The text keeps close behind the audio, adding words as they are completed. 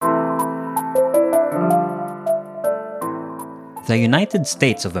The United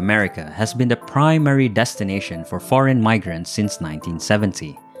States of America has been the primary destination for foreign migrants since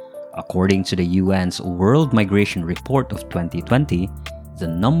 1970. According to the UN's World Migration Report of 2020, the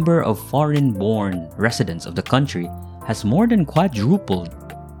number of foreign-born residents of the country has more than quadrupled,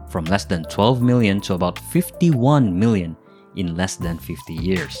 from less than 12 million to about 51 million in less than 50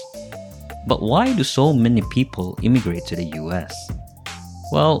 years. But why do so many people immigrate to the US?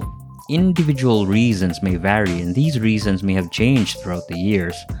 Well, individual reasons may vary, and these reasons may have changed throughout the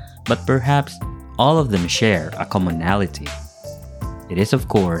years, but perhaps all of them share a commonality. It is, of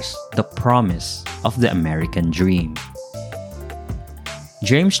course, the promise of the American dream.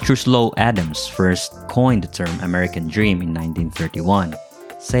 James Truslow Adams first coined the term American dream in 1931,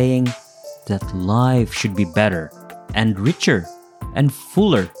 saying that life should be better and richer and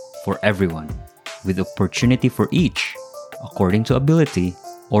fuller for everyone, with opportunity for each, according to ability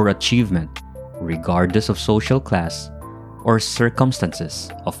or achievement, regardless of social class or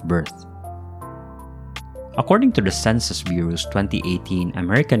circumstances of birth. According to the Census Bureau's 2018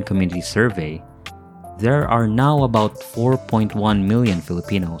 American Community Survey, there are now about 4.1 million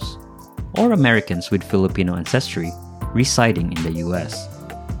Filipinos, or Americans with Filipino ancestry, residing in the US.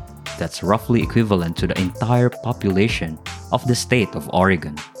 That's roughly equivalent to the entire population of the state of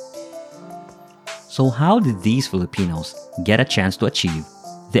Oregon. So how did these Filipinos get a chance to achieve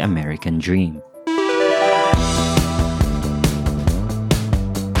the American dream?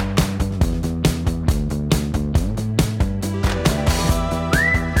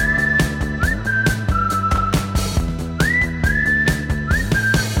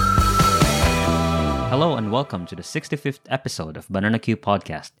 Hello and welcome to the 65th episode of Banana Q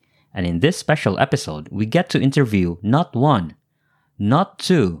Podcast. And in this special episode, we get to interview not one, not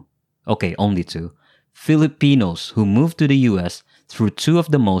two, only two, Filipinos who moved to the US through two of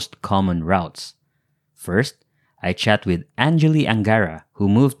the most common routes. First, I chat with Angeli Angara, who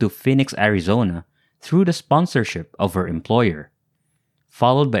moved to Phoenix, Arizona through the sponsorship of her employer.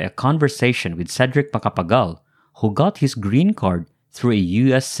 Followed by a conversation with Cedric Macapagal, who got his green card through a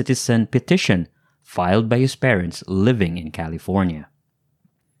US citizen petition filed by his parents living in California.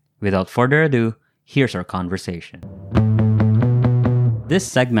 Without further ado, here's our conversation. This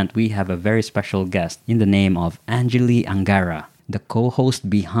segment, we have a very special guest in the name of Angeli Angara, the co-host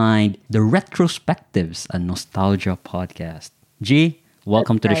behind the Retrospectives, a nostalgia podcast. G,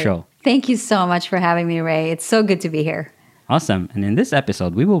 welcome to the show. Thank you so much for having me, Ray. It's so good to be here. Awesome. And in this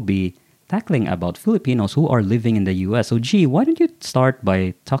episode, we will be tackling about Filipinos who are living in the US. So G, why don't you start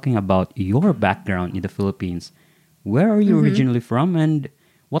by talking about your background in the Philippines? Where are you originally from and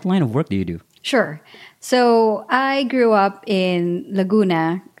what line of work do you do? Sure. So I grew up in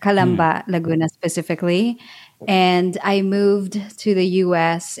Laguna, Calamba, Laguna specifically. And I moved to the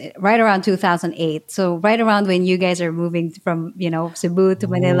US right around 2008. So right around when you guys are moving from, Cebu to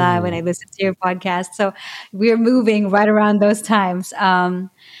Manila, when I listened to your podcast. So we're moving right around those times. And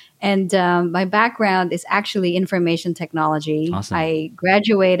my background is actually information technology. Awesome. I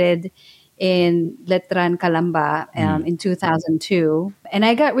graduated in Letran Calamba in 2002. And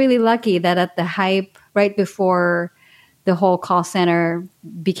I got really lucky that at the hype right before the whole call center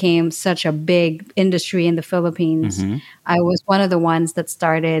became such a big industry in the Philippines, I was one of the ones that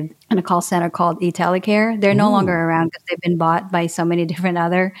started in a call center called eTelecare. They're no longer around because they've been bought by so many different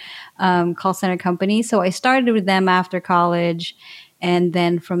other call center companies. So I started with them after college. And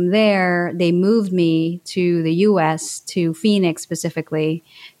then from there, they moved me to the US, to Phoenix specifically,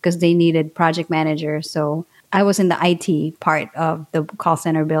 because they needed project managers. So I was in the IT part of the call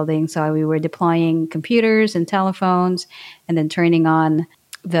center building. So we were deploying computers and telephones and then turning on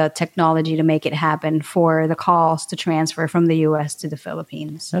the technology to make it happen for the calls to transfer from the US to the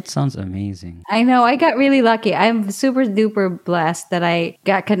Philippines. That sounds amazing. I know. I got really lucky. I'm super duper blessed that I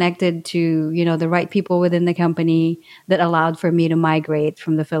got connected to, the right people within the company that allowed for me to migrate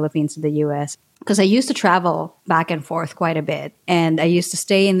from the Philippines to the US. Because I used to travel back and forth quite a bit. And I used to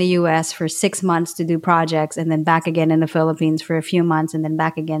stay in the US for 6 months to do projects and then back again in the Philippines for a few months and then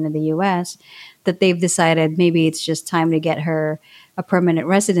back again in the US. That they've decided maybe it's just time to get her a permanent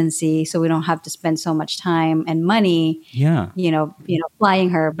residency so we don't have to spend so much time and money, flying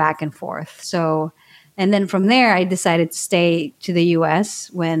her back and forth. So, and then from there, I decided to stay to the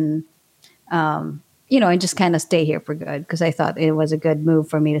US when, and just kind of stay here for good because I thought it was a good move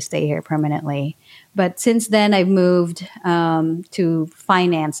for me to stay here permanently. But since then, I've moved to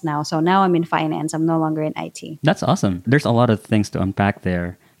finance now. So now I'm in finance. I'm no longer in IT. That's awesome. There's a lot of things to unpack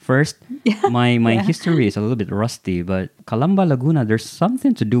there. first, my Yeah. history is a little bit rusty, but Calamba, Laguna, there's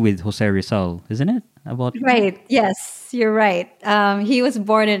something to do with Jose Rizal, isn't it? About Right. Yes, you're right. He was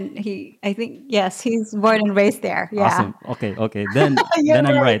born in he. I think yes, he's born and raised there. Yeah, awesome. Okay, okay. Then you're then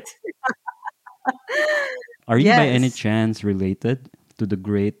I'm right. right. Are you by any Yes. chance related to the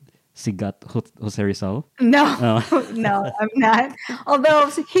great Sigat Jose Rizal? No, Oh, no, I'm not.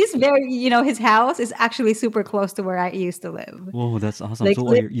 Although he's very, his house is actually super close to where I used to live. whoa, that's awesome. Like So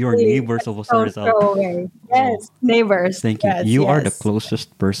you're literally a neighbors of Jose stone's Rizal. throw away. Oh, Yes, neighbors. thank you. Yes, You are the yes. closest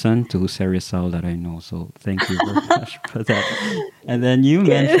person to Jose Rizal that I know. So thank you very much for that. And then you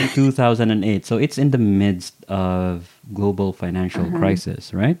mentioned 2008. So it's in the midst of global financial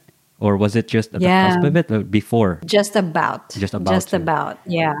crisis, right? Or was it just at the Yeah, cusp of it or before? just about. Just about Just to. about.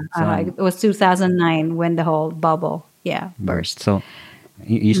 Yeah. So It was 2009 when the whole bubble, burst. So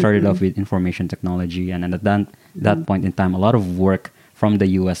you started off with information technology, and then at that point in time, a lot of work from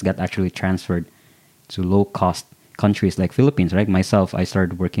the US got actually transferred to low cost countries like Philippines, right? Myself, I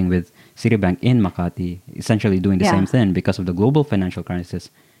started working with Citibank in Makati, essentially doing the Yeah. same thing because of the global financial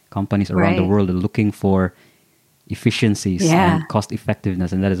crisis. Companies around the Right. world are looking for efficiencies Yeah. and cost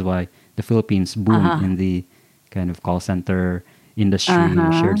effectiveness, and that is why the Philippines boomed in the kind of call center industry,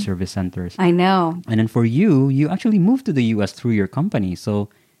 shared service centers. I know. And then for you, you actually moved to the US through your company. So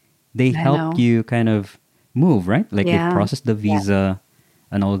they I helped know. you kind of move, right? Like they Yeah. processed the Yeah. visa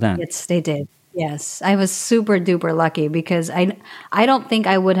and all that. Yes, they did. Yes, I was super duper lucky because I don't think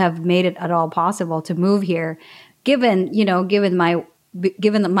I would have made it at all possible to move here, given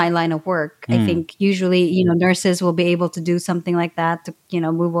my line of work. I think usually nurses will be able to do something like that to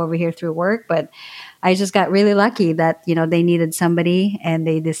move over here through work, but I just got really lucky that they needed somebody and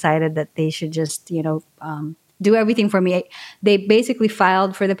they decided that they should just do everything for me. They basically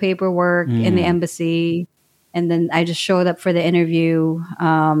filed for the paperwork in the embassy. And then I just showed up for the interview,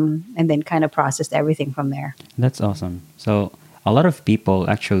 and then kind of processed everything from there. That's awesome. So a lot of people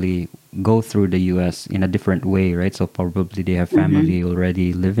actually go through the US in a different way, right? So probably they have family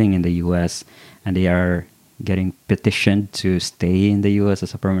already living in the US and they are getting petitioned to stay in the US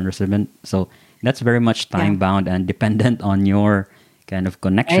as a permanent resident. So that's very much time bound and dependent on your kind of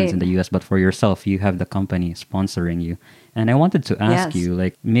connections in Right. the US. But for yourself, you have the company sponsoring you. And I wanted to ask Yes. you,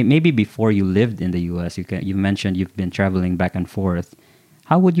 like maybe before you lived in the US, you mentioned you've been traveling back and forth.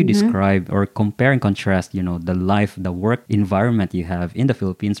 How would you describe or compare and contrast, the work environment you have in the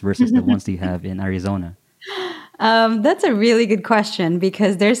Philippines versus the ones you have in Arizona? That's a really good question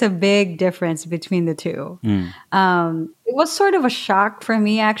because there's a big difference between the two. It was sort of a shock for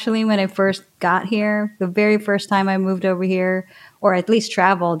me actually when I first got here. The very first time I moved over here, or at least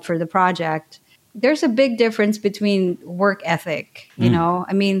traveled for the project, there's a big difference between work ethic.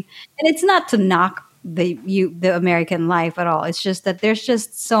 I mean, and it's not to knock the American life at all. It's just that there's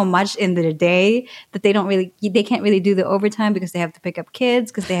just so much in the day that they can't really do the overtime because they have to pick up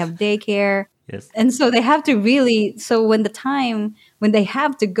kids because they have daycare. Yes. And so they have to really, so when they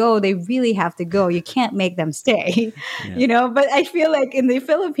have to go, they really have to go. You can't make them stay, Yeah. but I feel like in the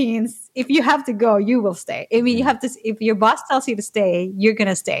Philippines, if you have to go, you will stay. I mean, you have to, if your boss tells you to stay, you're going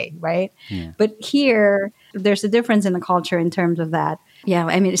to stay, right? Yeah. But here, there's a difference in the culture in terms of that. Yeah,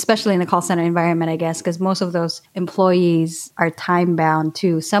 I mean, especially in the call center environment, I guess, because most of those employees are time bound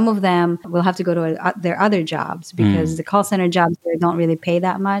too. Some of them will have to go to their other jobs because the call center jobs there don't really pay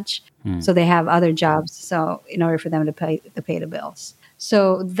that much. So they have other jobs. So in order for them to pay the bills.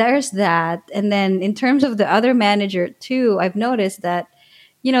 So there's that. And then in terms of the other manager too, I've noticed that,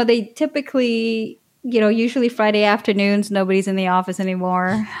 they typically, usually Friday afternoons, nobody's in the office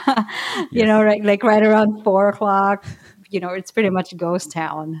anymore. Right, like right around 4 o'clock. It's pretty much ghost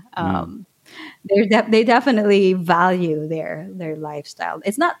town. They definitely value their lifestyle.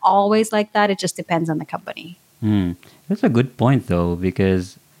 It's not always like that. It just depends on the company. That's a good point, though,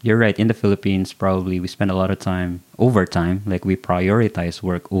 because you're right. In the Philippines, probably we spend a lot of time overtime. Like we prioritize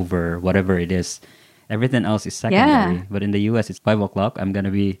work over whatever it is. Everything else is secondary. Yeah. But in the US, it's 5 o'clock. I'm going to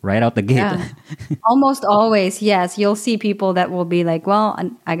be right out the gate. Yeah. Almost always, yes. You'll see people that will be like, "Well,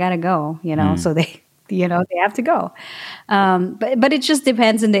 I gotta go," so they have to go. But it just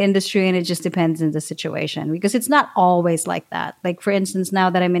depends in the industry and it just depends in the situation because it's not always like that. Like for instance,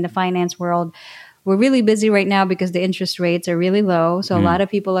 now that I'm in the finance world, we're really busy right now because the interest rates are really low. So a lot of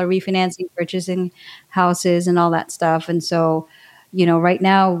people are refinancing, purchasing houses and all that stuff. And so, right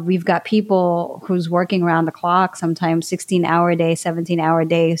now we've got people who's working around the clock, sometimes 16-hour days, 17-hour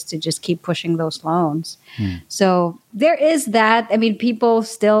days to just keep pushing those loans. So there is that. I mean, people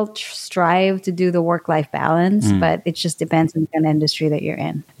still strive to do the work-life balance, but it just depends on the industry that you're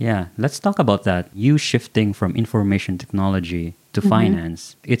in. Yeah, let's talk about that. You shifting from information technology to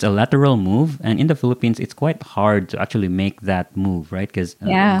finance. It's a lateral move, and in the Philippines, it's quite hard to actually make that move, right? Because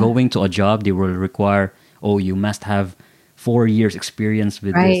Yeah. going to a job, they will require, oh, you must have 4 years experience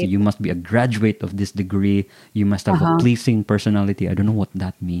with this. Right. You must be a graduate of this degree. You must have a Uh-huh. pleasing personality. I don't know what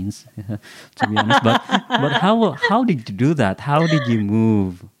that means, to be honest. But how did you do that? How did you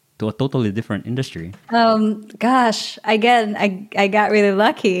move to a totally different industry? Gosh, again, I got really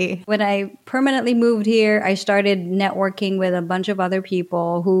lucky. When I permanently moved here, I started networking with a bunch of other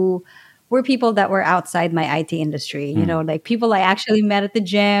people who were people that were outside my IT industry, like people I actually met at the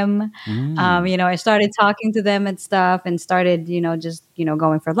gym. I started talking to them and stuff and started, just,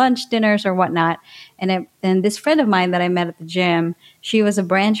 going for lunch, dinners or whatnot. And this friend of mine that I met at the gym, she was a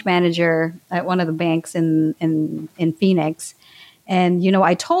branch manager at one of the banks in Phoenix. And,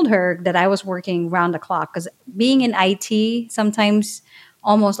 I told her that I was working round the clock because being in IT, sometimes,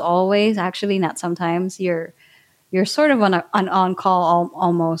 almost always, actually, not sometimes, you're sort of on call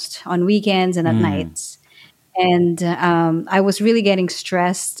almost on weekends and at nights. And I was really getting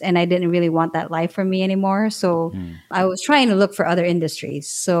stressed and I didn't really want that life for me anymore. So I was trying to look for other industries.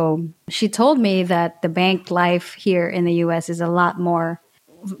 So she told me that the bank life here in the US is a lot more,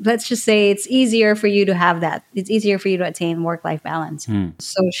 let's just say it's easier for you to have that. It's easier for you to attain work-life balance.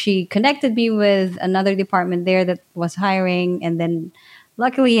 So she connected me with another department there that was hiring. And then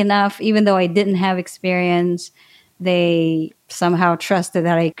luckily enough, even though I didn't have experience, they somehow trusted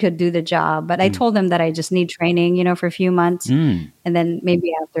that I could do the job. But I told them that I just need training, for a few months. And then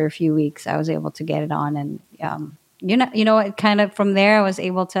maybe after a few weeks, I was able to get it on. And, kind of from there, I was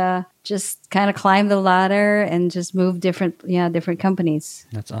able to just kind of climb the ladder and just move different companies.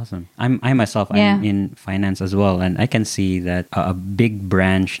 That's awesome. I myself, I'm in finance as well. And I can see that a big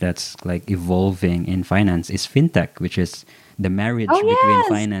branch that's like evolving in finance is fintech, which is the marriage between yes.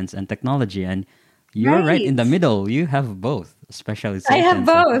 finance and technology. And you're right in the middle. You have both specializations. I have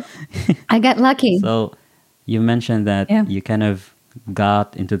both. I got lucky. So you mentioned that you kind of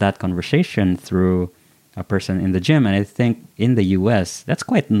got into that conversation through a person in the gym. And I think in the US, that's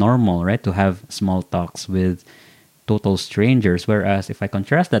quite normal, right? To have small talks with total strangers. Whereas if I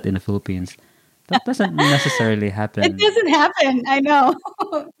contrast that in the Philippines, that doesn't necessarily happen. It doesn't happen. I know.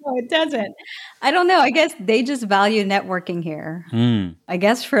 No, it doesn't. I don't know. I guess they just value networking here. I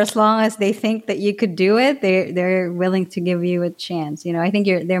guess for as long as they think that you could do it, they're willing to give you a chance. I think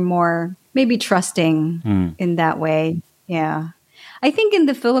they're more maybe trusting in that way. Yeah. I think in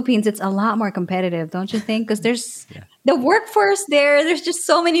the Philippines, it's a lot more competitive, don't you think? Because there's the workforce there. There's just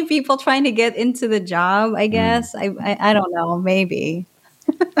so many people trying to get into the job, I guess. I don't know. Maybe.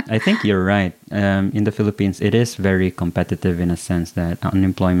 I think you're right. In the Philippines, it is very competitive in a sense that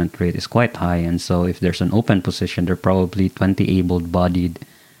unemployment rate is quite high. And so if there's an open position, there are probably 20 able-bodied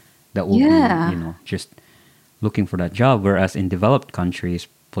that will be, just looking for that job. Whereas in developed countries,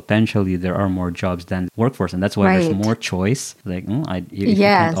 potentially there are more jobs than workforce. And that's why there's more choice. Like, if you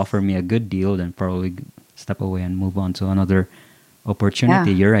can't offer me a good deal, then probably step away and move on to another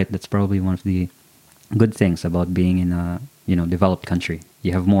opportunity. You're right. That's probably one of the good things about being in a developed country.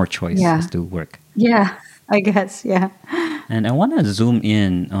 You have more choice as to work. Yeah, I guess. Yeah. And I want to zoom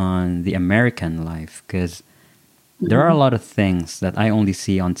in on the American life because there are a lot of things that I only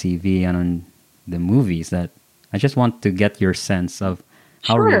see on TV and on the movies that I just want to get your sense of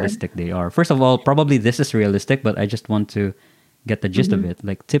how realistic they are. First of all, probably this is realistic, but I just want to get the gist of it.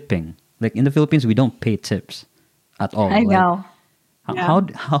 Like tipping. Like in the Philippines, we don't pay tips at all. I know. How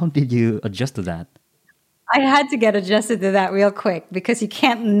did you adjust to that? I had to get adjusted to that real quick because you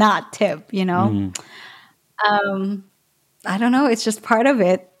can't not tip, I don't know. It's just part of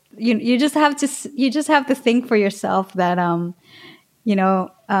it. You just have to think for yourself that,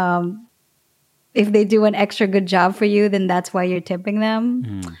 if they do an extra good job for you, then that's why you're tipping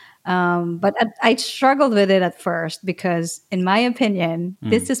them. But I struggled with it at first because, in my opinion,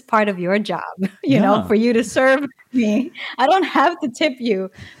 this is part of your job, for you to serve me. I don't have to tip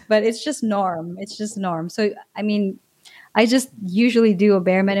you, but it's just norm. It's just norm. So, I mean, I just usually do a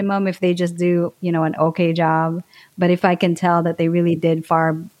bare minimum if they just do, an okay job. But if I can tell that they really did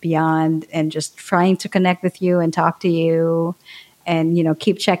far beyond and just trying to connect with you and talk to you and,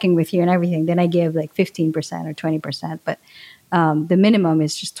 keep checking with you and everything, then I give like 15% or 20%. But the minimum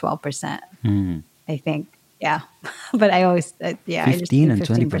is just 12%, I think. Yeah. But I always, 15 and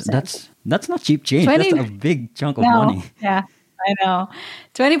 20%. That's not cheap change. 20, that's a big chunk of money. Yeah, I know.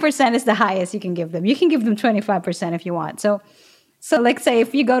 20% is the highest you can give them. You can give them 25% if you want. So like say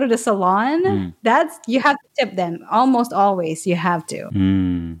if you go to the salon, you have to tip them. Almost always you have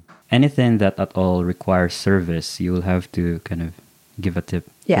to. Anything that at all requires service, you will have to kind of give a tip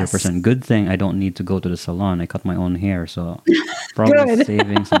per Yes. person. Good thing I don't need to go to the salon. I cut my own hair, so probably Good.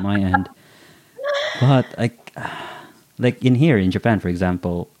 savings on my end. But like in here in Japan, for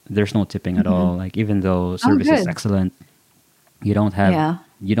example, there's no tipping at all. Like even though service is good. excellent, you don't have Yeah.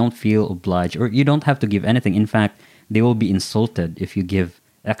 you don't feel obliged, or you don't have to give anything. In fact, they will be insulted if you give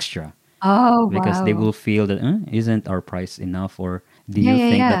extra, Oh, because they wow. will feel that isn't our price enough, or do Yeah, you yeah,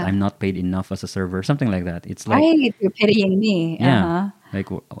 think that yeah. I'm not paid enough as a server, something like that. It's like, Right. You're pitying me. yeah, Uh-huh. like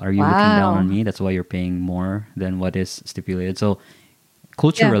are you looking down on Wow. me? That's why you're paying more than what is stipulated. So Yeah.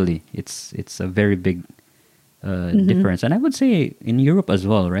 culturally, it's a very big difference, and I would say in Europe as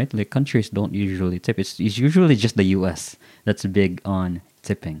well, right? Like countries don't usually tip. It's usually just the U.S. that's big on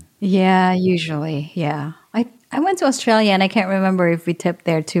tipping. Yeah, usually. Yeah. I went to Australia and I can't remember if we tipped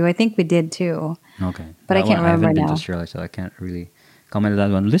there too. I think we did too, Okay, but I well, can't I remember haven't been to now. Australia, so I can't really comment on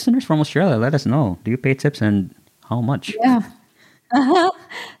that one. Listeners from Australia, let us know. Do you pay tips and how much? Yeah.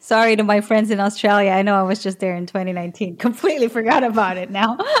 Sorry to my friends in Australia. I know I was just there in 2019. Completely forgot about it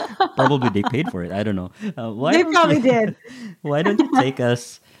now. Probably they paid for it. I don't know. Why They don't you? probably did. Why don't you take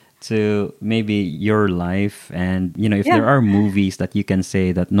us to maybe your life, and if Yeah. there are movies that you can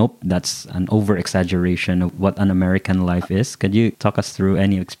say that nope, that's an over exaggeration of what an American life is. Could you talk us through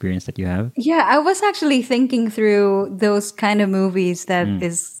any experience that you have? Yeah, I was actually thinking through those kind of movies that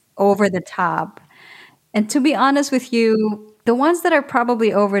is over the top. And to be honest with you, the ones that are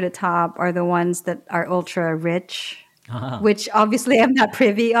probably over the top are the ones that are ultra rich, which obviously I'm not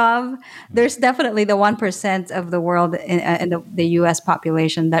privy of. There's definitely the 1% of the world in the US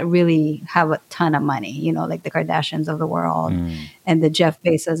population that really have a ton of money, like the Kardashians of the world and the Jeff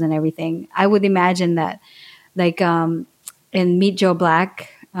Bezos and everything. I would imagine that, like in Meet Joe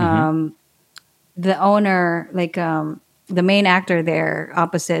Black, the owner, like the main actor there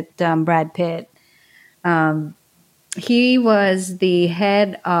opposite Brad Pitt, he was the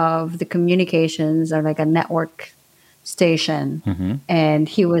head of the communications or like a network station. And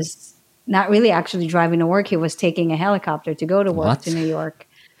he was not really actually driving to work. He was taking a helicopter to go to work What? to New York.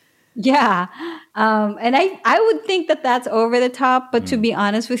 Yeah. And I would think that that's over the top, but to be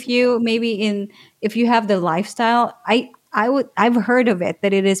honest with you, maybe if you have the lifestyle, I've heard of it,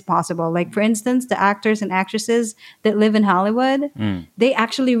 that it is possible. Like for instance, the actors and actresses that live in Hollywood, they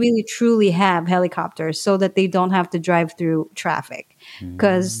actually really truly have helicopters so that they don't have to drive through traffic,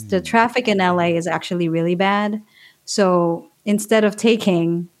 because the traffic in LA is actually really bad. So instead of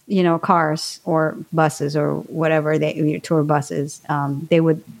taking, cars or buses or whatever, tour buses, they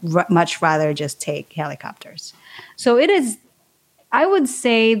would much rather just take helicopters. So it is, I would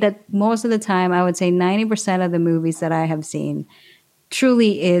say that most of the time, I would say 90% of the movies that I have seen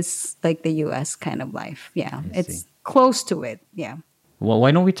truly is like the US kind of life. Yeah. I It's see. close to it. Yeah. Well,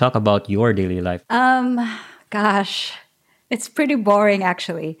 why don't we talk about your daily life? Gosh, it's pretty boring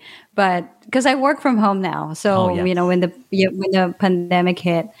actually, but because I work from home now, so Oh, yeah. when the pandemic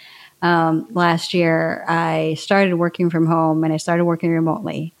hit last year, I started working from home and I started working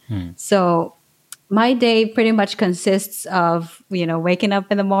remotely. So my day pretty much consists of waking up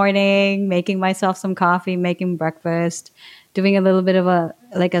in the morning, making myself some coffee, making breakfast, doing a little bit of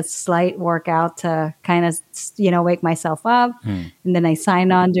a slight workout to kind of wake myself up, and then I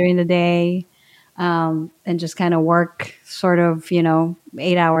sign on during the day. And just kind of work sort of,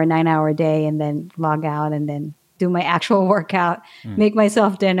 8-hour, 9-hour day, and then log out and then do my actual workout, make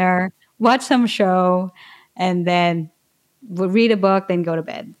myself dinner, watch some show, and then would read a book, then go to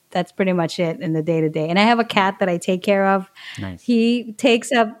bed. That's pretty much it in the day to day. And I have a cat that I take care of. Nice. He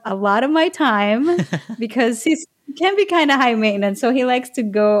takes up a lot of my time because he can be kind of high maintenance. So he likes to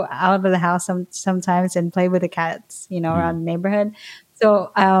go out of the house sometimes and play with the cats, around the neighborhood.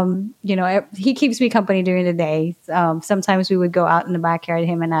 So, he keeps me company during the day. Sometimes we would go out in the backyard,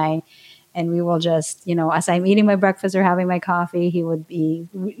 him and I, and we will just, as I'm eating my breakfast or having my coffee, he would be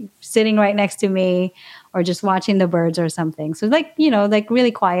sitting right next to me or just watching the birds or something. So like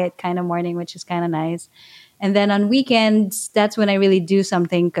really quiet kind of morning, which is kind of nice. And then on weekends, that's when I really do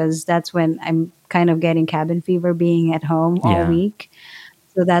something, because that's when I'm kind of getting cabin fever being at home all Yeah. week.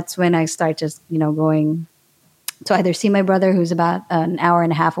 So that's when I start just, going to either see my brother, who's about an hour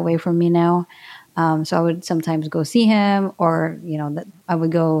and a half away from me now. So I would sometimes go see him, or, I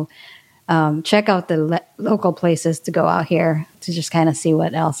would go check out the local places to go out here to just kind of see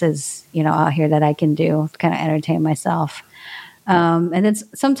what else is, out here that I can do to kind of entertain myself. And then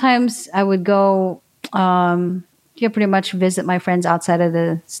sometimes I would go, pretty much visit my friends outside of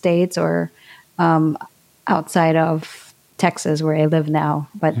the States or outside of Texas, where I live now.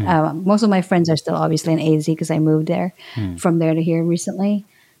 But most of my friends are still obviously in AZ because I moved there from there to here recently.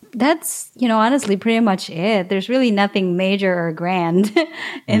 that's, honestly pretty much it. There's really nothing major or grand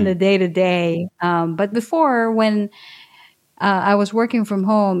in the day to day. But before, when I was working from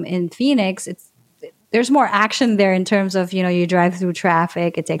home in Phoenix, there's more action there in terms of, you drive through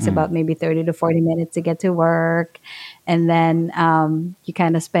traffic. It takes about maybe 30 to 40 minutes to get to work. And then you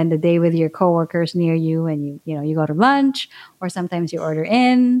kind of spend the day with your coworkers near you, and you go to lunch, or sometimes you order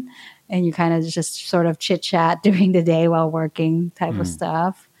in, and you kind of just sort of chit chat during the day while working type of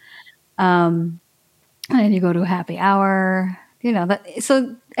stuff. And then you go to a happy hour,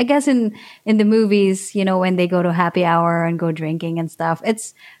 so I guess in the movies, when they go to happy hour and go drinking and stuff,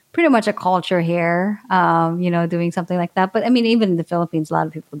 it's pretty much a culture here, doing something like that. But I mean, even in the Philippines, a lot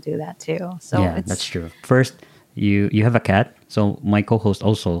of people do that too. So Yeah, that's true. First, you have a cat. So my co-host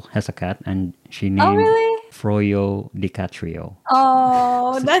also has a cat, and she Oh, named really? Froyo DiCatrio.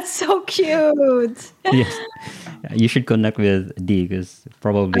 Oh, that's so cute. Yes, you should connect with D, because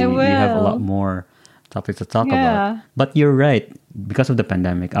probably I you have a lot will. more topics to talk about. Yeah. But you're right. Because of the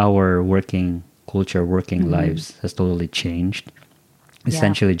pandemic, our working culture, working lives has totally changed. Yeah,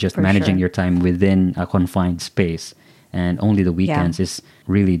 Essentially, just for managing sure. your time within a confined space. And only the Yeah. weekends is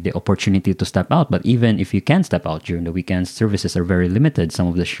really the opportunity to step out. But even if you can step out during the weekends, services are very limited. Some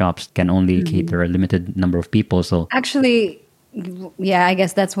of the shops can only cater a limited number of people. So, Actually, yeah, I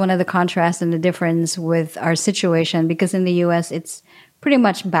guess that's one of the contrasts and the difference with our situation, because in the US, it's pretty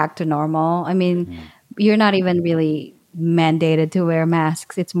much back to normal. I mean, you're not even really mandated to wear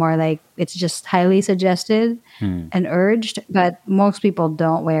masks. It's more like it's just highly suggested and urged, but most people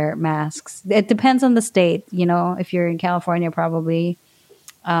don't wear masks. It depends on the state. If you're in California, probably.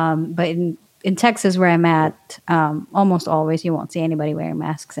 But in Texas, where I'm at, almost always you won't see anybody wearing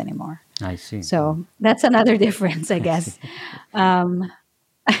masks anymore. I see. So that's another difference, I guess.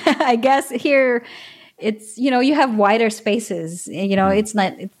 I guess here it's, you have wider spaces. It's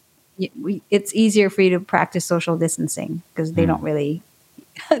not, it's easier for you to practice social distancing because they don't really,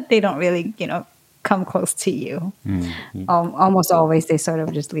 come close to you. Almost always they sort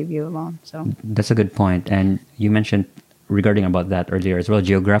of just leave you alone. So That's a good point. And you mentioned regarding about that earlier as well.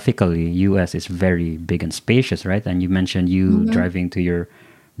 Geographically, US is very big and spacious, right? And you mentioned you driving to your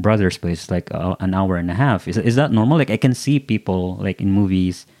brother's place like an hour and a half. Is that normal? Like I can see people like in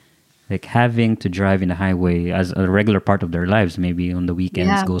movies like having to drive in the highway as a regular part of their lives, maybe on the weekends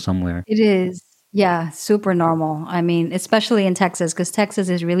yeah, go somewhere. it is. Yeah, super normal. I mean, especially in Texas, because Texas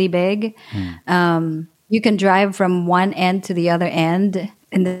is really big. You can drive from one end to the other end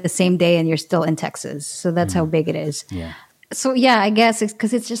in the same day and you're still in Texas. So that's how big it is. Yeah. So yeah, I guess it's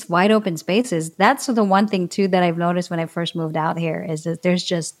because it's just wide open spaces. That's the one thing too that I've noticed when I first moved out here is that there's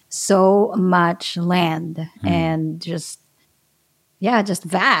just so much land and just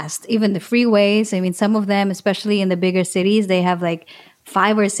vast. Even the freeways. I mean, some of them, especially in the bigger cities, they have like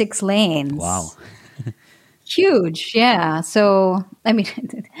 5 or 6 lanes. Wow. Huge, yeah. So I mean,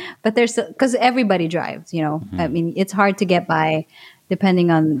 but there's because everybody drives. I mean, it's hard to get by.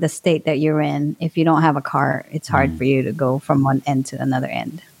 Depending on the state that you're in, if you don't have a car, it's hard for you to go from one end to another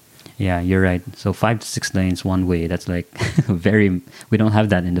end. Yeah, you're right. So 5 to 6 lanes one way. That's like we don't have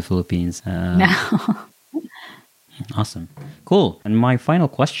that in the Philippines. No. Awesome. Cool. And my final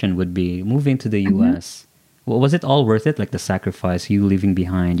question would be moving to the US. Well, was it all worth it? Like the sacrifice, you leaving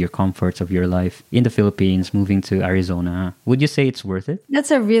behind your comforts of your life in the Philippines, moving to Arizona. Would you say it's worth it?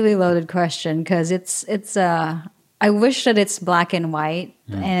 That's a really loaded question because it's I wish that it's black and white,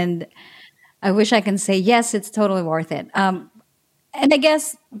 and I wish I can say yes, it's totally worth it. And I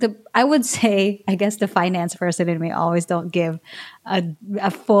guess I guess the finance person in me always don't give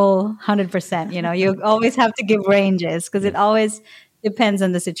a full 100%. You always have to give ranges because it always depends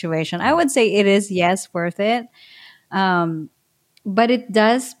on the situation. I would say it is, yes, worth it. But it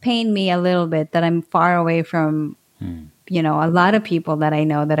does pain me a little bit that I'm far away from, a lot of people that I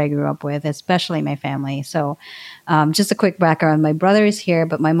know that I grew up with, especially my family. So just a quick background. My brother is here,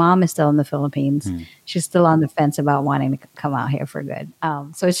 but my mom is still in the Philippines. She's still on the fence about wanting to come out here for good.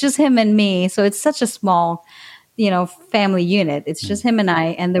 So it's just him and me. So it's such a small, family unit. It's just him and I,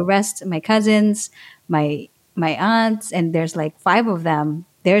 and the rest, my cousins, my aunts, and there's like 5 of them.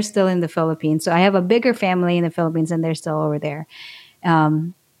 They're still in the Philippines. So I have a bigger family in the Philippines, and they're still over there.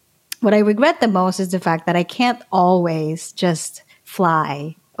 What I regret the most is the fact that I can't always just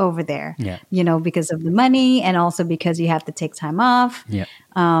fly over there, Yeah. Because of the money and also because you have to take time off. Yeah.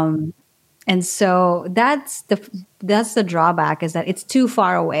 And so that's the drawback is that it's too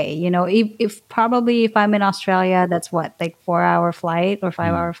far away. If I'm in Australia, that's what, like 4-hour flight or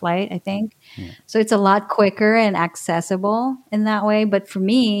 5-hour flight, I think. So it's a lot quicker and accessible in that way. But for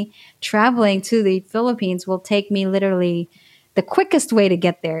me, traveling to the Philippines will take me literally the quickest way to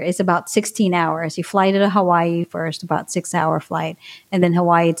get there is about 16 hours. You fly to Hawaii first, about 6 hour flight, and then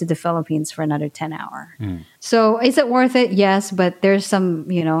Hawaii to the Philippines for another 10 hour. So is it worth it? Yes, but there's some,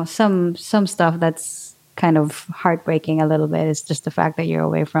 some stuff that's kind of heartbreaking a little bit. It's just the fact that you're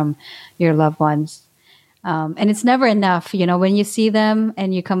away from your loved ones. And it's never enough, when you see them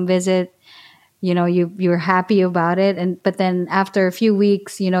and you come visit, you're happy about it, but then after a few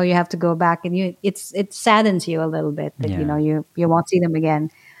weeks, you have to go back, and it saddens you a little bit that you won't see them again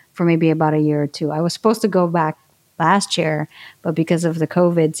for maybe about a year or two. I was supposed to go back last year, but because of the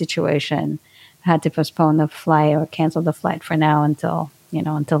COVID situation, I had to postpone the flight or cancel the flight for now until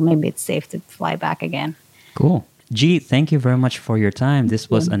maybe it's safe to fly back again. Cool. G, thank you very much for your time. This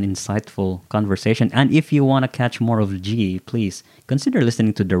was an insightful conversation. And if you want to catch more of G, please consider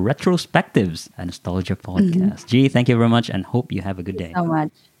listening to the Retrospectives, a nostalgia podcast. G, thank you very much and hope you have a good day. So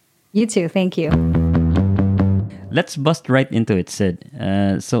much. You too. Thank you. Let's bust right into it, Sid.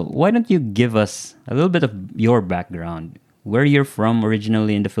 So why don't you give us a little bit of your background, where you're from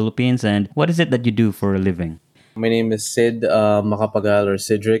originally in the Philippines, and what is it that you do for a living? My name is Sid Macapagal or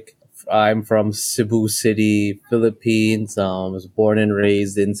Cedric. I'm from Cebu City, Philippines. I was born and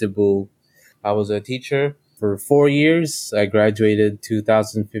raised in Cebu. I was a teacher for 4 years. I graduated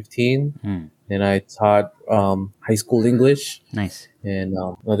 2015, and I taught high school English. Nice. And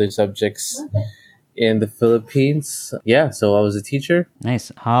other subjects in the Philippines. Yeah, so I was a teacher.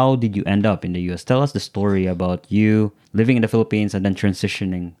 Nice. How did you end up in the U.S.? Tell us the story about you living in the Philippines and then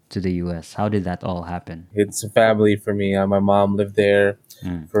transitioning to the U.S. How did that all happen? It's a family for me. My mom lived there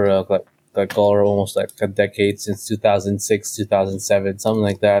for almost like a decade, since 2006, 2007, something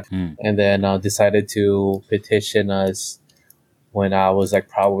like that. And then decided to petition us when I was like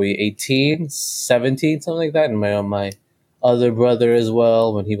probably 18, 17, something like that. And my other brother as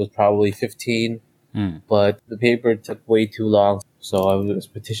well, when he was probably 15. But the paper took way too long. So I was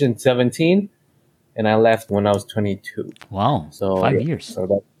petitioned 17 and I left when I was 22. Wow. So 5 years.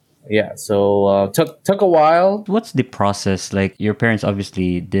 So took a while. What's the process? Like, your parents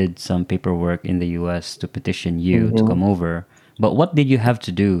obviously did some paperwork in the US to petition you to come over. But what did you have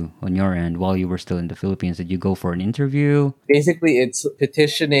to do on your end while you were still in the Philippines? Did you go for an interview? Basically, it's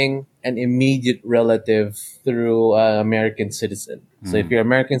petitioning an immediate relative through an American citizen. So if you're an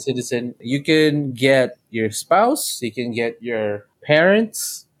American citizen, you can get your spouse, you can get your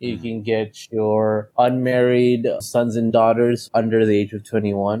parents, you can get your unmarried sons and daughters under the age of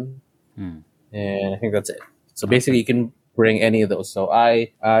 21. And I think that's it. So basically, you can bring any of those. So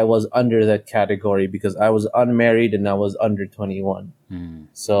I was under that category because I was unmarried and I was under 21.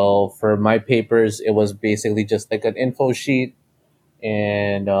 So for my papers, it was basically just like an info sheet.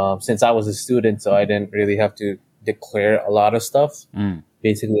 And since I was a student, so I didn't really have to declare a lot of stuff.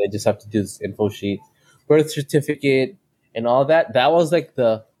 Basically, I just have to do this info sheet, birth certificate, and all that. That was like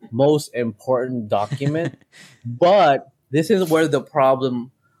the most important document. But this is where the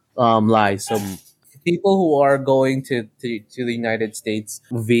problem lies. So people who are going to the United States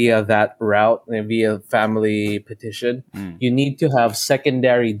via that route, via family petition, you need to have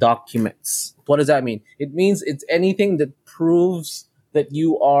secondary documents. What does that mean? It means it's anything that proves that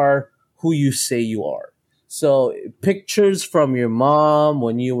you are who you say you are. So pictures from your mom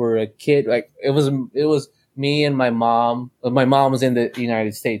when you were a kid, like it was me and my mom. My mom was in the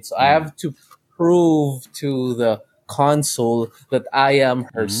United States. So I have to prove to the consul that I am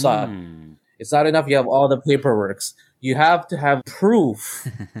her son. It's not enough you have all the paperwork. You have to have proof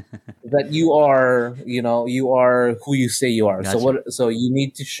that you are who you say you are. Gotcha. So you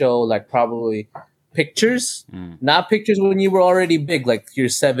need to show like probably pictures, not pictures when you were already big, like you're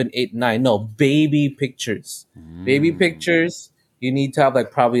 7, 8, 9. No, baby pictures. Baby pictures. You need to have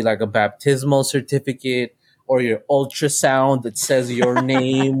like probably like a baptismal certificate or your ultrasound that says your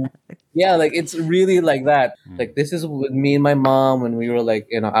name. Yeah, like it's really like that. Like this is with me and my mom when we were like,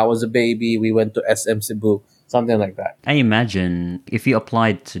 I was a baby. We went to SM Cebu, something like that. I imagine if you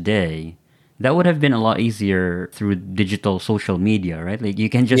applied today, that would have been a lot easier through digital social media, right? Like you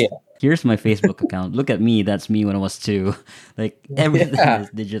can just, here's my Facebook account. Look at me. That's me when I was 2. Like everything is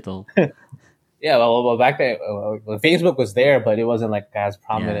digital. Yeah, well, back then, Facebook was there, but it wasn't like as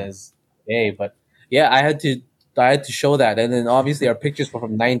prominent as today. But yeah, I had to show that, and then obviously our pictures were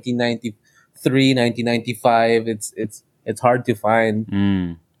from 1993, 1995. It's hard to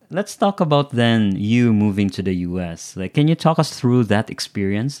find. Let's talk about then you moving to the US. Like, can you talk us through that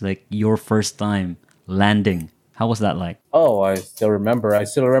experience? Like your first time landing. How was that like? Oh, I still remember. I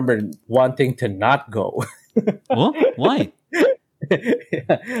still remember wanting to not go. Oh, why?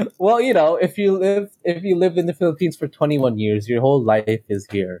 Well, if you live in the Philippines for 21 years, your whole life is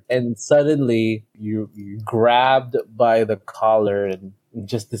here, and suddenly you grabbed by the collar and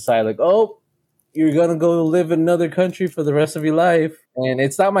just decide like, oh, you're gonna go live in another country for the rest of your life. And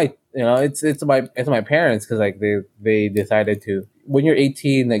it's not my, it's my parents, because like they decided to. When you're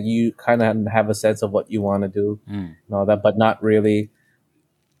 18, like you kind of have a sense of what you want to do, Mm. and all that, but not really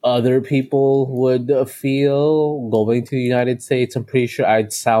other people would feel going to the United States. I'm pretty sure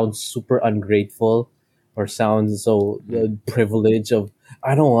I'd sound super ungrateful or sound so privileged of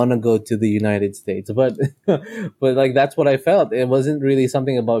I don't want to go to the United States, but but like that's what I felt. It wasn't really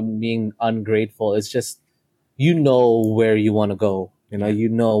something about being ungrateful. It's just where you want to go. You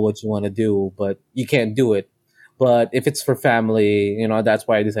know what you want to do, but you can't do it. But if it's for family, that's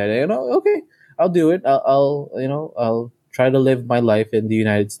why I decided, okay, I'll do it. I'll try to live my life in the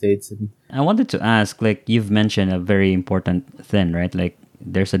United States. And I wanted to ask, like you've mentioned a very important thing, right? Like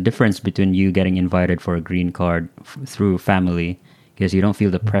there's a difference between you getting invited for a green card through family because you don't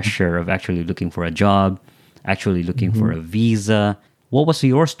feel the pressure of actually looking for a job, actually looking for a visa. What was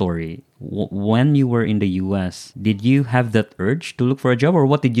your story? When you were in the US, did you have that urge to look for a job, or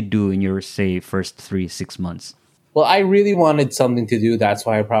what did you do in your, say, first 3 6 months? well, I really wanted something to do. That's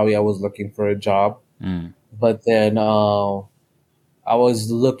why I was looking for a job. Mm. But then I was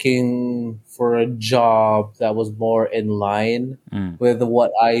looking for a job that was more in line Mm. with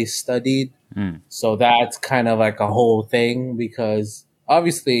what I studied. Mm. So that's kind of like a whole thing, because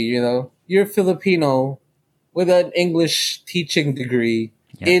obviously, you're Filipino with an English teaching degree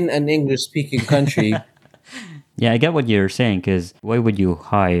Yeah. in an English speaking country. Yeah, I get what you're saying, because why would you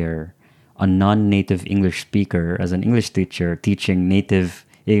hire a non-native English speaker as an English teacher teaching native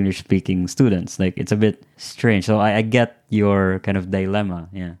English-speaking students? Like, it's a bit strange. So I get your kind of dilemma.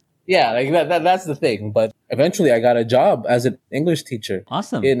 Yeah. Yeah, like that's the thing. But eventually I got a job as an English teacher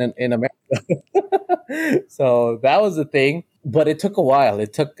Awesome. in America. So that was the thing. But it took a while.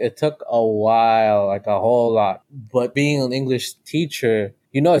 It took a while, like a whole lot. But being an English teacher,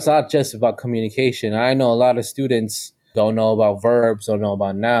 it's not just about communication. I know a lot of students don't know about verbs, don't know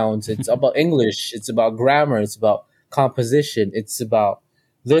about nouns. It's about English. It's about grammar. It's about composition. It's about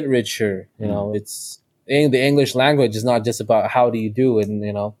literature. It's in the English language is not just about how do you do and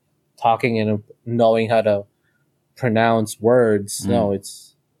talking and knowing how to pronounce words. No,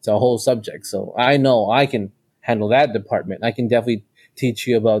 it's a whole subject. So I know I can handle that department. I can definitely teach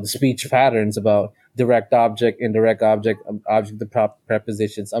you about the speech patterns, about direct object, indirect object, object to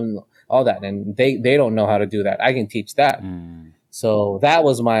prepositions, all that. And they don't know how to do that. I can teach that. Mm. So that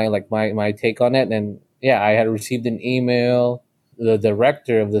was my take on it. And yeah, I had received an email. The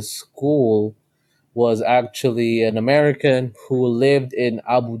director of the school was actually an American who lived in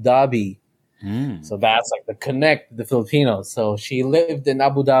Abu Dhabi. Mm. So that's like the connect the Filipinos. So she lived in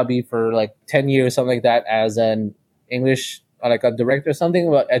Abu Dhabi for like 10 years, something like that, as an English, like a director, something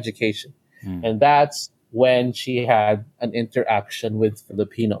about education. Mm. And that's when she had an interaction with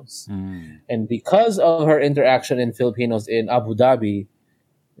Filipinos. Mm. And because of her interaction in Filipinos in Abu Dhabi,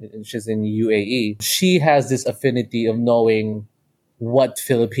 she's in UAE, she has this affinity of knowing what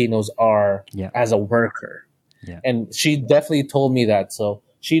Filipinos are Yeah. as a worker. Yeah. And she definitely told me that. So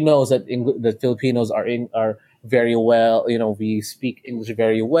she knows that the Filipinos are very well. We speak English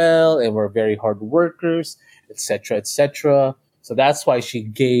very well, and we're very hard workers, etc., etc. So that's why she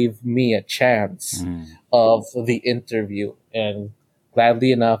gave me a chance Mm. of the interview, and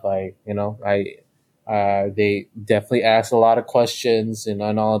gladly enough, they definitely asked a lot of questions and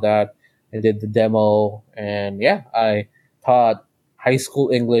all that. I did the demo, and yeah, I taught high school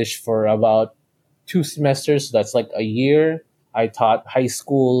English for about 2 semesters. So that's like a year. I taught high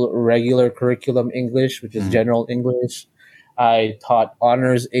school regular curriculum English, which is general English. I taught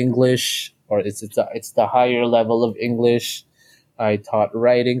honors English, or it's the higher level of English. I taught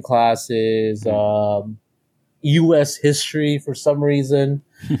writing classes, U.S. history for some reason,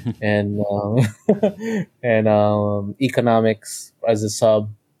 and and economics as a sub.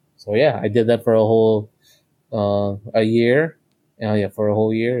 So yeah, I did that for a year. Yeah, for a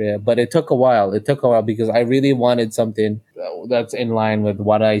whole year. Yeah, but it took a while. It took a while because I really wanted something that's in line with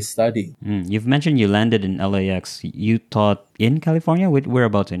what I studied. Mm. You've mentioned you landed in LAX. You taught in California?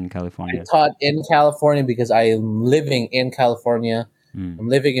 Whereabouts in I California? taught in California because I am living in California. Mm. I'm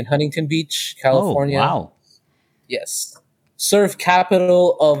living in Huntington Beach, Oh, California. wow. Yes. Surf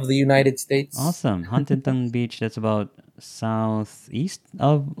capital of the United States. Awesome. Huntington Beach, that's about southeast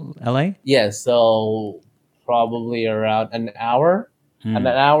of LA? Yes, so probably around an hour. Mm. An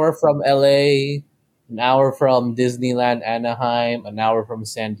hour from LA, an hour from Disneyland Anaheim, an hour from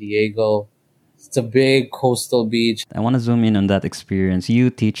San Diego. It's a big coastal beach. I want to zoom in on that experience. You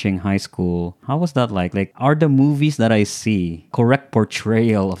teaching high school, how was that like? Like, are the movies that I see correct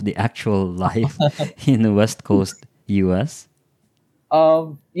portrayal of the actual life in the West Coast US?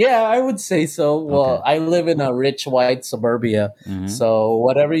 Yeah, I would say so. Well, Okay. I live in a rich white suburbia, Mm-hmm. so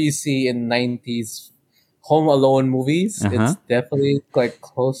whatever you see in '90s Home Alone movies, Uh-huh. it's definitely like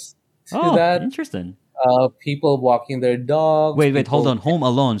close to Oh, that. interesting. People walking their dogs, Wait, hold people. on. Home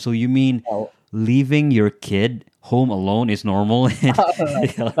alone. So you mean Oh, leaving your kid home alone is normal in no,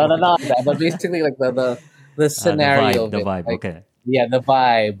 California? not that, but basically like the The scenario vibe, of the it, vibe. like Okay. yeah, the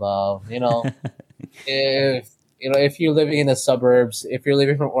vibe of if if you're living in the suburbs, if you're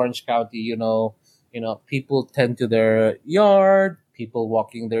living from Orange County, people tend to their yard, people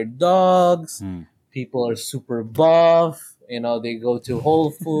walking their dogs, Hmm. people are super buff, they go to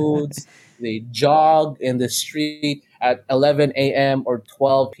Whole Foods, they jog in the street at 11 a.m. or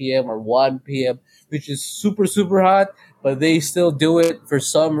 12 p.m. or 1 p.m., which is super super hot, but they still do it for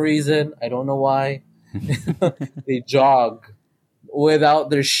some reason. I don't know why. They jog without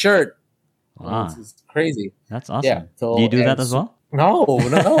their shirt. Ah, It's crazy. that's Yeah. awesome. Do you So do that as well? no,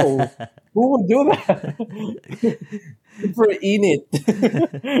 no, no. Who would do that? For eating it.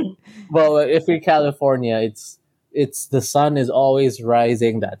 Well, if you're California, it's the sun is always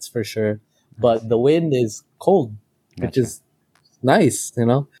rising. That's for sure. Nice. But the wind is cold, which Gotcha. is nice.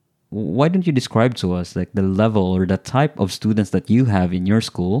 Why don't you describe to us like the level or the type of students that you have in your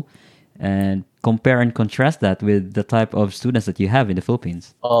school and compare and contrast that with the type of students that you have in the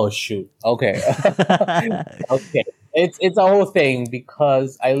Philippines? Oh shoot. Okay. Okay. It's a whole thing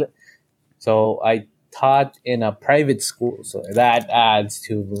because I taught in a private school, so that adds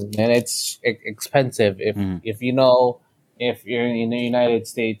to, and it's expensive. If Mhm. if you know, if you're in the United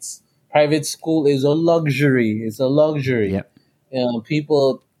States, private school is a luxury. It's a luxury. Yep.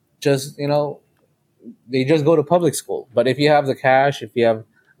 People just they just go to public school. But if you have the cash, if you have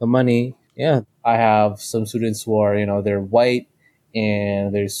the money, yeah, I have some students who are they're white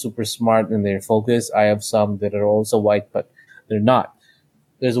and they're super smart and they're focused. I have some that are also white, but they're not.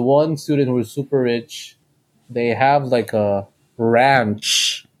 There's one student who is super rich. They have like a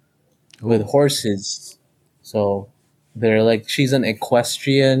ranch with Ooh. horses. So they're like she's an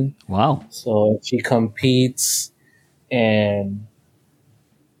equestrian. Wow. So she competes, and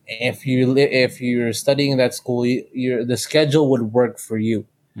if you're studying in that school, the schedule would work for you.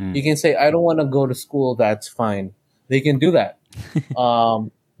 You Mm. can say I don't want to go to school. That's fine. They can do that.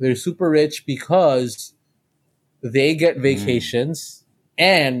 They're super rich because they get Mm. vacations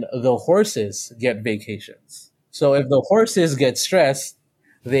and the horses get vacations. So if the horses get stressed,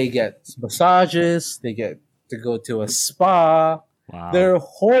 they get massages, they get to go to a spa. Wow. Their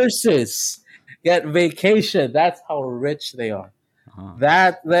horses get vacation. That's how rich they are. Ah.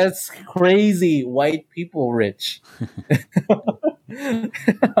 That's crazy white people rich.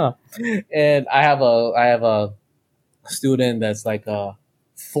 And I have a student that's like a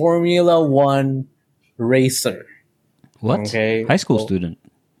Formula One racer. What? Okay, High school so student.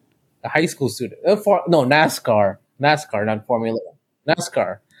 a high school student. No, NASCAR, not Formula One.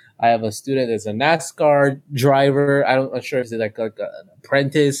 NASCAR. I have a student that's a NASCAR driver. I'm not sure if he's like an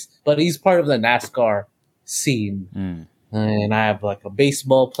apprentice, but he's part of the NASCAR scene. Mm. And I have like a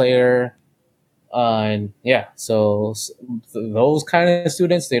baseball player, and yeah, so those kind of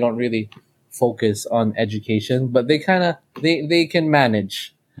students, they don't really focus on education, but they can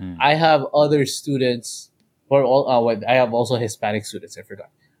manage. Mm. I have other students, I have also Hispanic students. I forgot.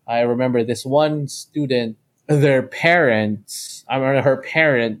 I remember this one student. Their parents, I remember her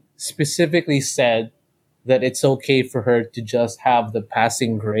parent specifically said that it's okay for her to just have the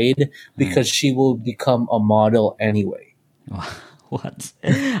passing grade because she will become a model anyway. What?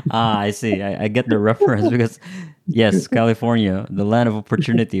 Ah, I see. I get the reference because, yes, California, the land of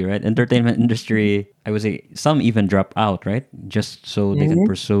opportunity, right? Entertainment industry, I would say some even drop out, right? Just so they can Hmm.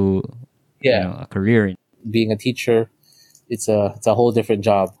 pursue, Yeah, a career. being a teacher, it's a whole different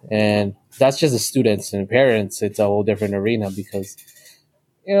job, and that's just the students and parents. It's a whole different arena because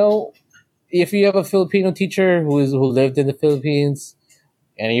you know if you have a Filipino teacher who lived in the Philippines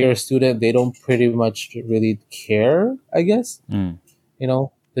and you're a student, they don't pretty much really care. I guess Mm.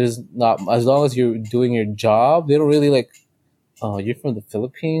 there's not, as long as you're doing your job, they don't really like. Oh, you're from the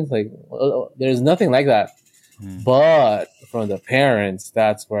Philippines? Like, there's nothing like that. Mm. But from the parents,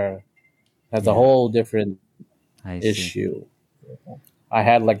 that's a Yeah, whole different I see. issue. I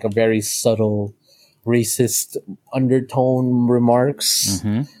had like a very subtle racist undertone remarks.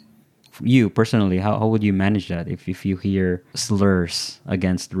 Hmm. You personally, how would you manage that if you hear slurs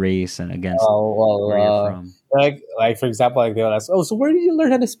against race and against Well, where you're from? like for example, like they would ask, "Oh, so where did you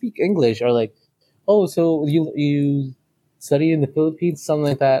learn how to speak English?" Or like, "Oh, so you study in the Philippines, something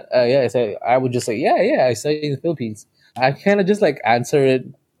like that?" Yeah, I would just say, "Yeah, yeah, I study in the Philippines." I kind of just like answer it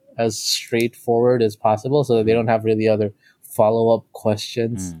as straightforward as possible, so that they don't have really other follow up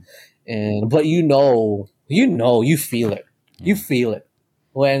questions. Mm. And but you feel it, you Yeah. feel it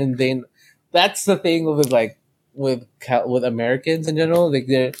when they. That's the thing with like with Americans in general. Like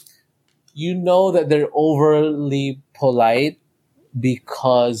you know that they're overly polite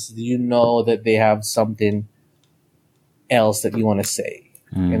because you know that they have something else that you want to say.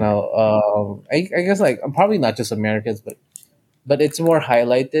 You Mm. know, I guess like probably not just Americans, but it's more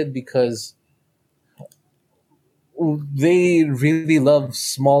highlighted because they really love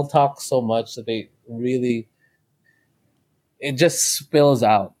small talk so much that they really it just spills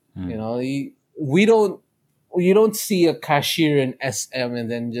out. You Mm. know, we don't you don't see a cashier in SM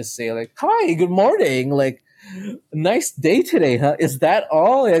and then just say like, "Hi, good morning," like, "Nice day today, huh? Is that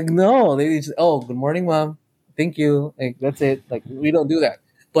all?" Like, no, they just, "Oh, good morning, mom. Thank you." Like, that's it. Like, we don't do that.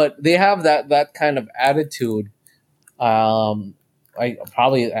 But they have that kind of attitude. I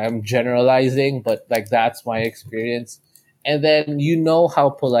probably I'm generalizing, but like that's my experience. And then you know how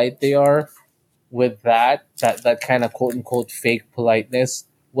polite they are with that kind of quote unquote fake politeness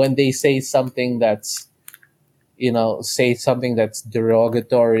when they say something that's say something that's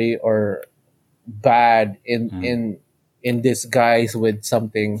derogatory or bad Mm. in disguise with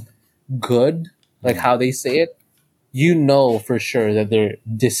something good, like Yeah. how they say it, you know for sure that they're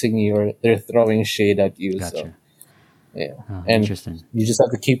dissing you or they're throwing shade at you. So Gotcha. yeah, Oh, and interesting. you just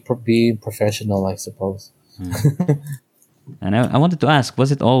have to keep being professional, I suppose. Mm. And I wanted to ask,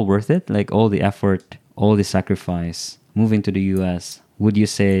 was it all worth it? Like all the effort, all the sacrifice, moving to the US, would you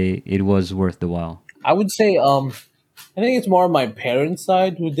say it was worth the while? I would say I think it's more my parents'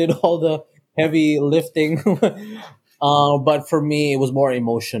 side who did all the heavy lifting. But for me, it was more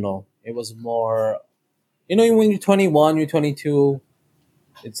emotional. It was more, when you're 21, you're 22,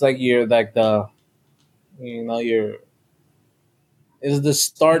 it's like you're like it's the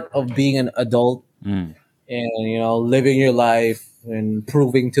start of being an adult Mm. and, living your life and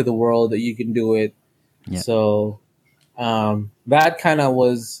proving to the world that you can do it. Yeah. So, that kind of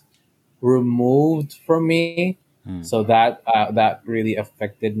was removed from me. Mm. So that really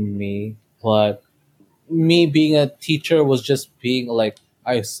affected me. But me being a teacher was just being like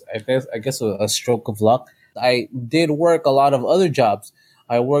I guess a stroke of luck. I did work a lot of other jobs.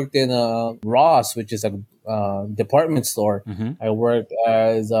 I worked in a Ross, which is a department store. Mm-hmm. I worked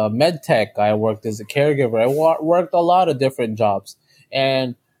as a med tech. I worked as a caregiver. I worked a lot of different jobs,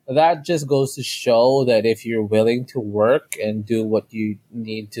 and that just goes to show that if you're willing to work and do what you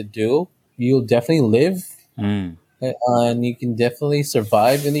need to do, you'll definitely live, Mm. and you can definitely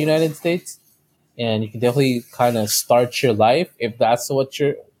survive in the United States, and you can definitely kind of start your life if that's what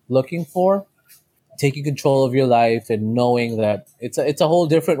you're looking for. Taking control of your life and knowing that it's a whole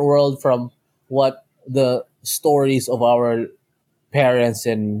different world from what the stories of our parents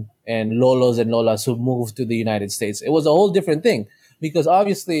and lolos and lolas who moved to the United States. It was a whole different thing because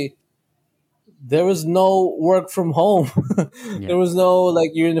obviously there was no work from home. Yeah. There was no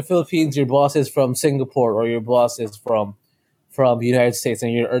like you're in the Philippines, your boss is from Singapore or your boss is from the United States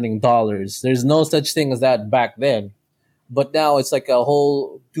and you're earning dollars. There's no such thing as that back then. But now it's like a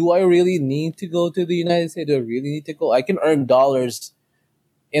whole do I really need to go to the United States? Do I really need to go? I can earn dollars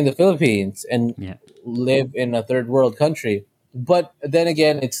in the Philippines and Yeah. live in a third world country. But then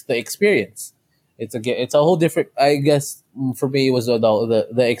again, it's the experience. It's a whole different. I guess for me, it was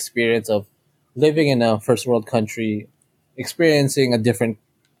the experience of living in a first world country, experiencing a different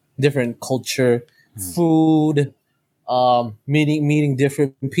culture, Mm. food, meeting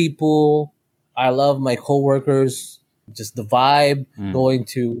different people. I love my coworkers, just the vibe, Mm. going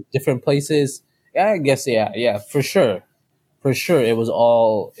to different places. Yeah, I guess yeah, for sure, it was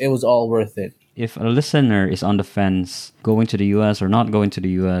all worth it. If a listener is on the fence going to the US or not going to the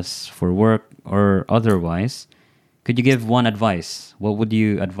US for work or otherwise, could you give one advice? What would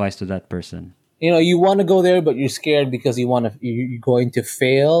you advise to that person? You want to go there, but you're scared because you're going to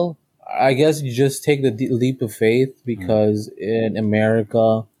fail. I guess you just take the leap of faith Mm. because in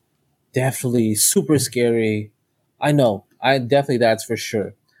America, definitely super scary. I know, I definitely that's for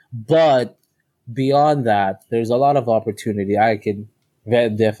sure. But beyond that, there's a lot of opportunity. I can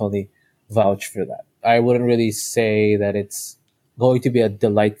definitely vouch for that. I wouldn't really say that it's going to be a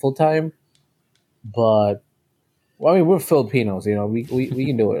delightful time, but well, I mean, we're Filipinos, we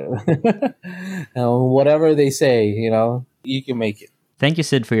can do it. Whatever they say, you can make it. Thank you,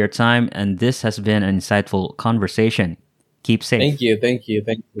 Sid, for your time, and this has been an insightful conversation. Keep safe. Thank you, thank you,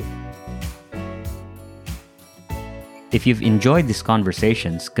 thank you. If you've enjoyed these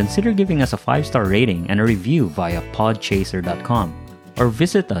conversations, consider giving us a 5-star rating and a review via podchaser.com or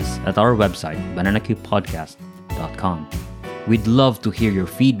visit us at our website, bananaqpodcast.com. We'd love to hear your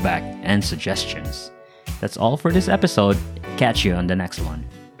feedback and suggestions. That's all for this episode. Catch you on the next one.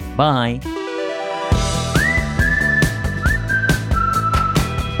 Bye!